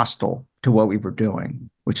even hostile to what we were doing,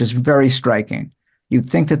 which is very striking. You'd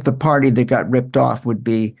think that the party that got ripped off would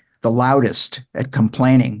be the loudest at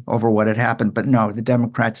complaining over what had happened, but no, the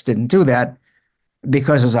Democrats didn't do that.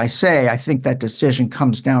 Because, as I say, I think that decision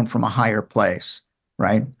comes down from a higher place,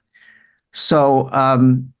 right? So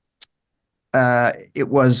it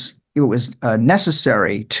was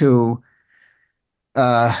necessary to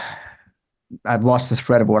I've lost the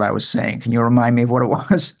thread of what I was saying. Can you remind me of what it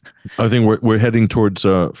was? I think we're heading towards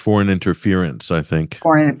foreign interference, I think.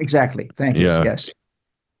 Exactly. Thank you. Yeah. Yes.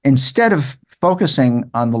 Instead of focusing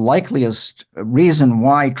on the likeliest reason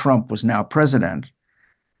why Trump was now president,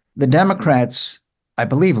 the Democrats, I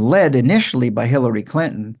believe led initially by Hillary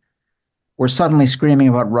Clinton, were suddenly screaming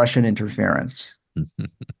about Russian interference.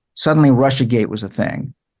 Suddenly, Russiagate was a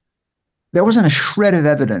thing. There wasn't a shred of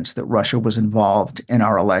evidence that Russia was involved in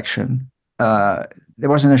our election. There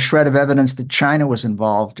wasn't a shred of evidence that China was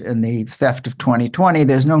involved in the theft of 2020.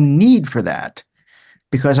 There's no need for that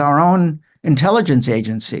because our own intelligence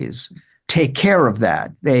agencies take care of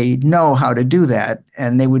that. They know how to do that,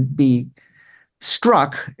 and they would be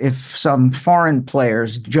struck if some foreign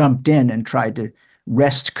players jumped in and tried to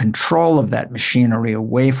wrest control of that machinery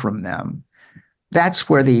away from them. That's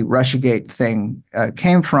where the Russiagate thing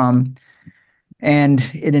came from. And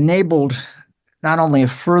it enabled not only a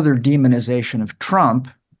further demonization of Trump,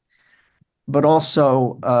 but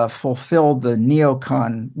also fulfilled the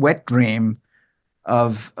neocon wet dream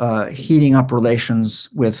of heating up relations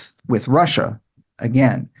with Russia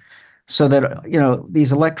again. So that,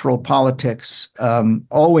 these electoral politics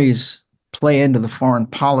always play into the foreign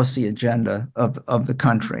policy agenda of the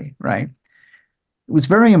country, right? It was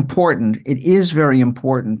very important. It is very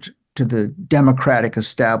important to the Democratic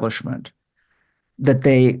establishment that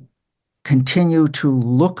they continue to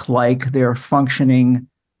look like they're functioning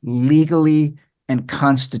legally and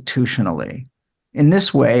constitutionally. In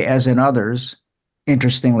this way, as in others,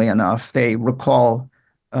 interestingly enough, they recall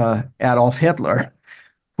Adolf Hitler,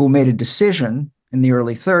 who made a decision in the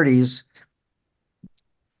early 30s,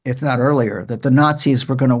 if not earlier, that the Nazis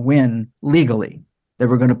were going to win legally. They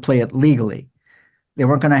were going to play it legally. They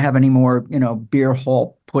weren't going to have any more, beer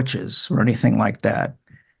hall putches or anything like that.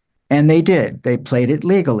 And they did. They played it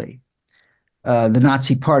legally. The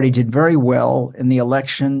Nazi Party did very well in the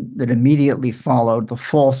election that immediately followed the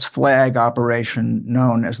false flag operation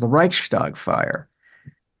known as the Reichstag fire,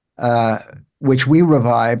 which we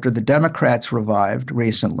revived, or the Democrats revived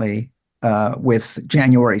recently with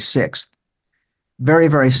January 6th. Very,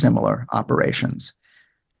 very similar operations.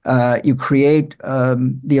 You create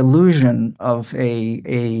the illusion of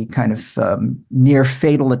a kind of near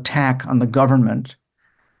fatal attack on the government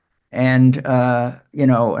and,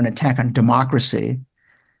 an attack on democracy.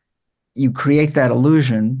 You create that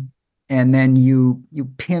illusion, and then you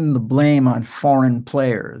pin the blame on foreign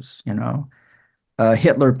players,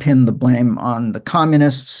 Hitler pinned the blame on the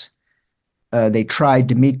communists. They tried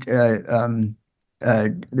to meet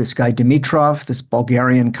this guy Dimitrov, this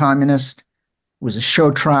Bulgarian communist. It was a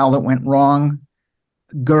show trial that went wrong.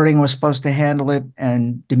 Goering was supposed to handle it,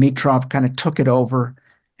 and Dimitrov kind of took it over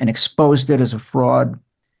and exposed it as a fraud. It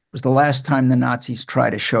was the last time the Nazis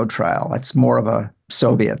tried a show trial. That's more of a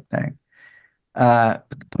Soviet thing. But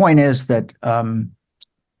the point is that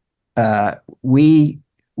we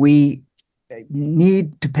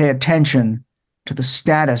need to pay attention to the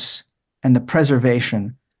status and the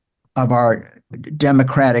preservation of our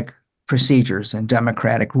democratic procedures and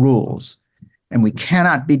democratic rules. And we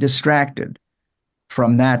cannot be distracted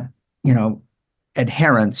from that,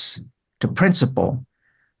 adherence to principle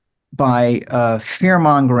by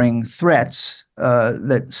fear-mongering threats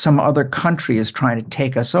that some other country is trying to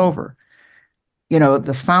take us over.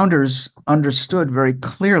 The founders understood very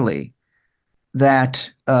clearly that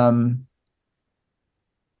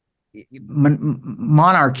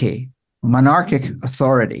monarchic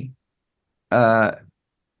authority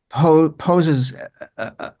poses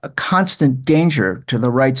a constant danger to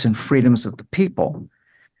the rights and freedoms of the people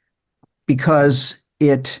because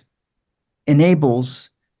it enables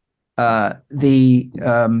the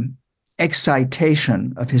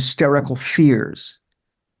excitation of hysterical fears,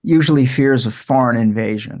 usually fears of foreign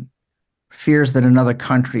invasion, fears that another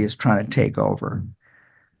country is trying to take over.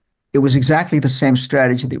 It was exactly the same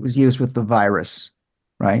strategy that was used with the virus,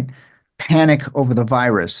 right? Panic over the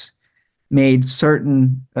virus made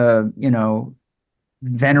certain,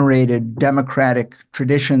 venerated democratic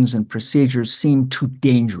traditions and procedures seem too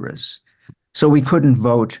dangerous. So we couldn't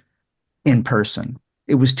vote in person.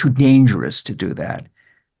 It was too dangerous to do that.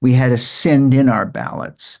 We had to send in our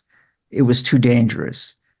ballots. It was too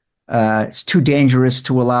dangerous. It's too dangerous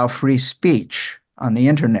to allow free speech on the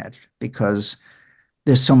internet because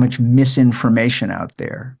there's so much misinformation out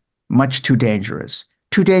there. Much too dangerous.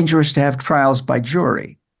 Too dangerous to have trials by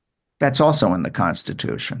jury. That's also in the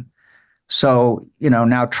Constitution. So,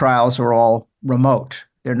 now trials are all remote.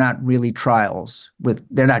 They're not really trials.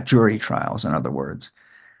 They're not jury trials, in other words.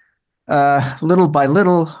 Little by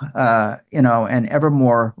little, and ever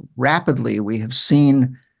more rapidly, we have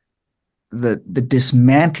seen the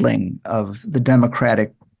dismantling of the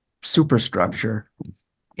democratic superstructure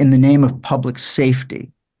in the name of public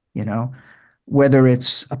safety, whether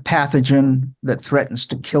it's a pathogen that threatens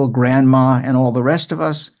to kill grandma and all the rest of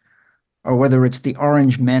us, or whether it's the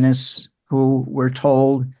Orange Menace, who we're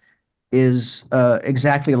told is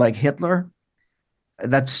exactly like Hitler.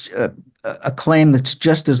 That's a claim that's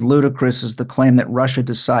just as ludicrous as the claim that Russia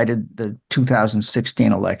decided the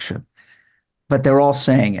 2016 election. But they're all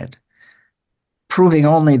saying it, proving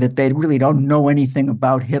only that they really don't know anything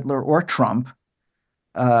about Hitler or Trump.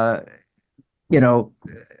 I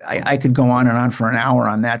could go on and on for an hour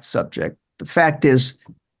on that subject. The fact is,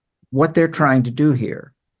 what they're trying to do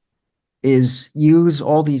here is use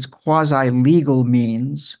all these quasi-legal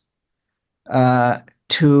means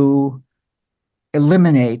to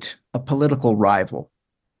eliminate a political rival,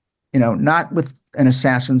 not with an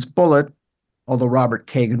assassin's bullet, although Robert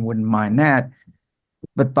Kagan wouldn't mind that,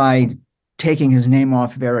 but by taking his name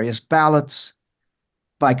off various ballots,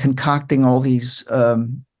 by concocting all these,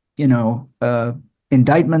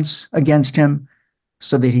 indictments against him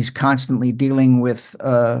so that he's constantly dealing with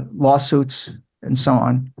lawsuits and so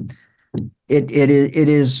on. It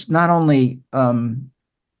is not only an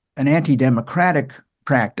anti-democratic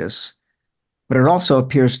practice, but it also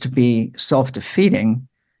appears to be self-defeating,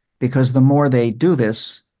 because the more they do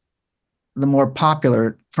this, the more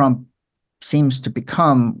popular Trump seems to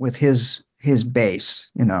become with his base,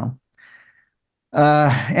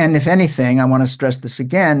 And if anything, I want to stress this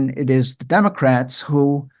again, it is the Democrats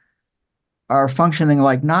who are functioning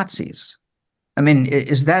like Nazis. I mean,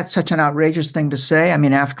 is that such an outrageous thing to say? I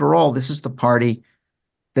mean, after all, this is the party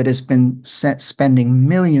that has been spending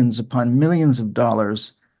millions upon millions of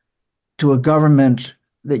dollars to a government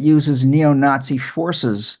that uses neo-Nazi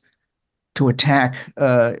forces to attack,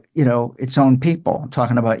 its own people. I'm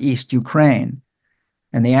talking about East Ukraine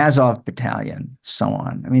and the Azov Battalion, so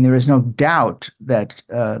on. I mean, there is no doubt that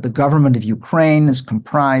the government of Ukraine is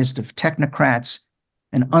comprised of technocrats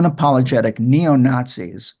and unapologetic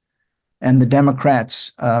neo-Nazis, and the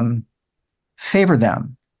Democrats favor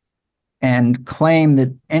them and claim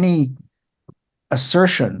that any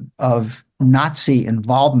assertion of Nazi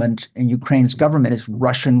involvement in Ukraine's government is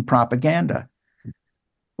Russian propaganda.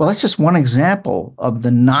 Well, that's just one example of the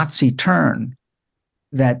Nazi turn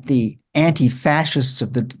that the anti-fascists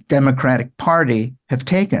of the Democratic Party have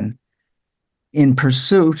taken in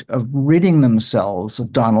pursuit of ridding themselves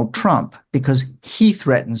of Donald Trump, because he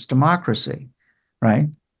threatens democracy, right?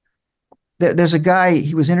 There's a guy,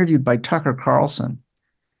 he was interviewed by Tucker Carlson,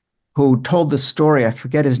 who told the story, I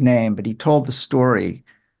forget his name, but he told the story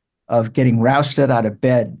of getting rousted out of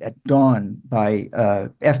bed at dawn by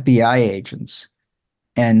FBI agents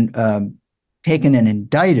and taken and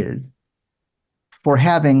indicted for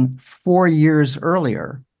having 4 years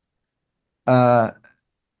earlier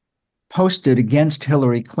posted against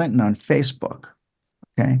Hillary Clinton on Facebook.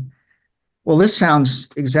 Okay. Well, this sounds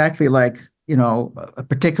exactly like, a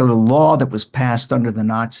particular law that was passed under the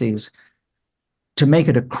Nazis to make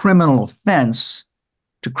it a criminal offense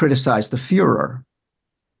to criticize the Führer.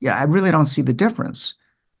 Yeah, I really don't see the difference,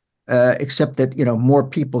 except that, more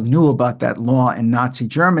people knew about that law in Nazi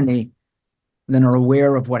Germany than are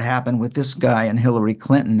aware of what happened with this guy and Hillary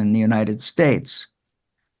Clinton in the United States.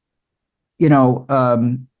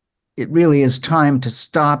 It really is time to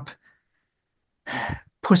stop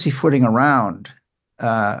pussyfooting around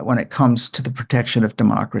when it comes to the protection of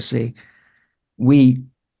democracy. We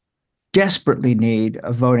desperately need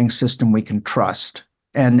a voting system we can trust.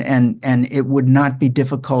 And it would not be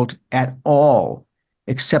difficult at all,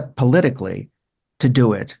 except politically, to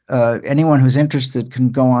do it. Anyone who's interested can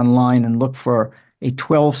go online and look for a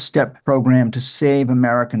 12-step program to save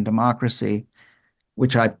American democracy,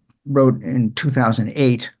 which I wrote in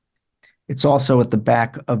 2008. It's also at the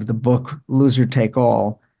back of the book, Loser Take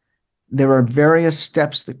All. There are various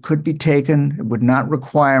steps that could be taken. It would not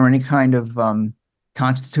require any kind of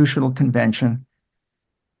constitutional convention.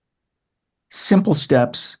 Simple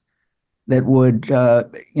steps that would,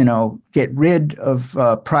 get rid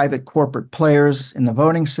of private corporate players in the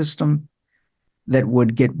voting system, that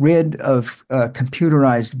would get rid of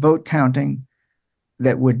computerized vote counting,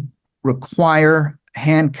 that would require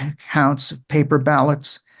hand counts of paper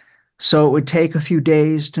ballots. So it would take a few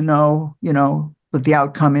days to know, what the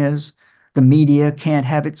outcome is. The media can't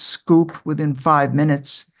have its scoop within 5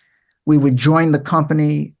 minutes. We would join the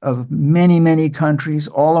company of many, many countries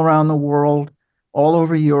all around the world, all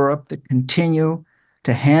over Europe, that continue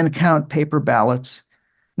to hand count paper ballots.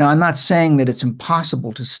 Now, I'm not saying that it's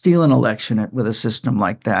impossible to steal an election with a system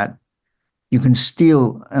like that. You can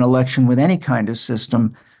steal an election with any kind of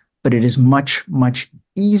system, but it is much, much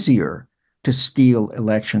easier to steal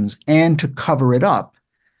elections and to cover it up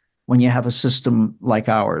when you have a system like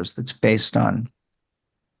ours that's based on,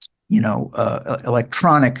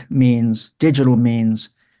 electronic means, digital means,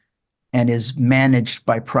 and is managed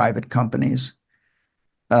by private companies.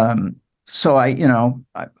 So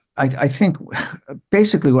I think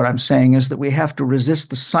basically what I'm saying is that we have to resist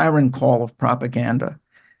the siren call of propaganda.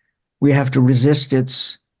 We have to resist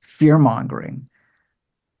its fear-mongering.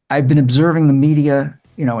 I've been observing the media,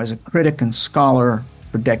 as a critic and scholar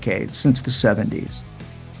for decades, since the 70s.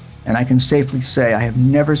 And I can safely say I have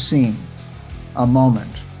never seen a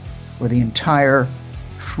moment where the entire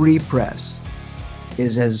free press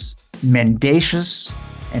is as mendacious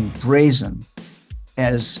and brazen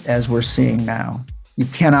as we're seeing now. You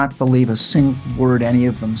cannot believe a single word any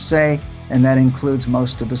of them say, and that includes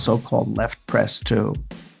most of the so-called left press too.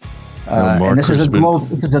 And this is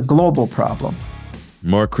a global problem.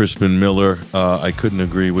 Mark Crispin Miller, I couldn't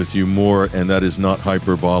agree with you more, and that is not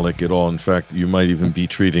hyperbolic at all. In fact, you might even be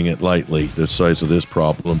treating it lightly, the size of this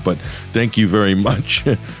problem. But thank you very much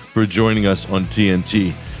for joining us on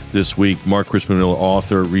TNT this week. Mark Crispin Miller,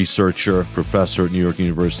 author, researcher, professor at New York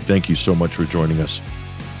University. Thank you so much for joining us.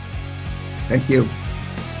 Thank you.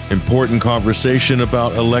 Important conversation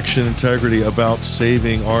about election integrity, about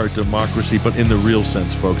saving our democracy, but in the real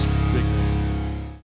sense, folks.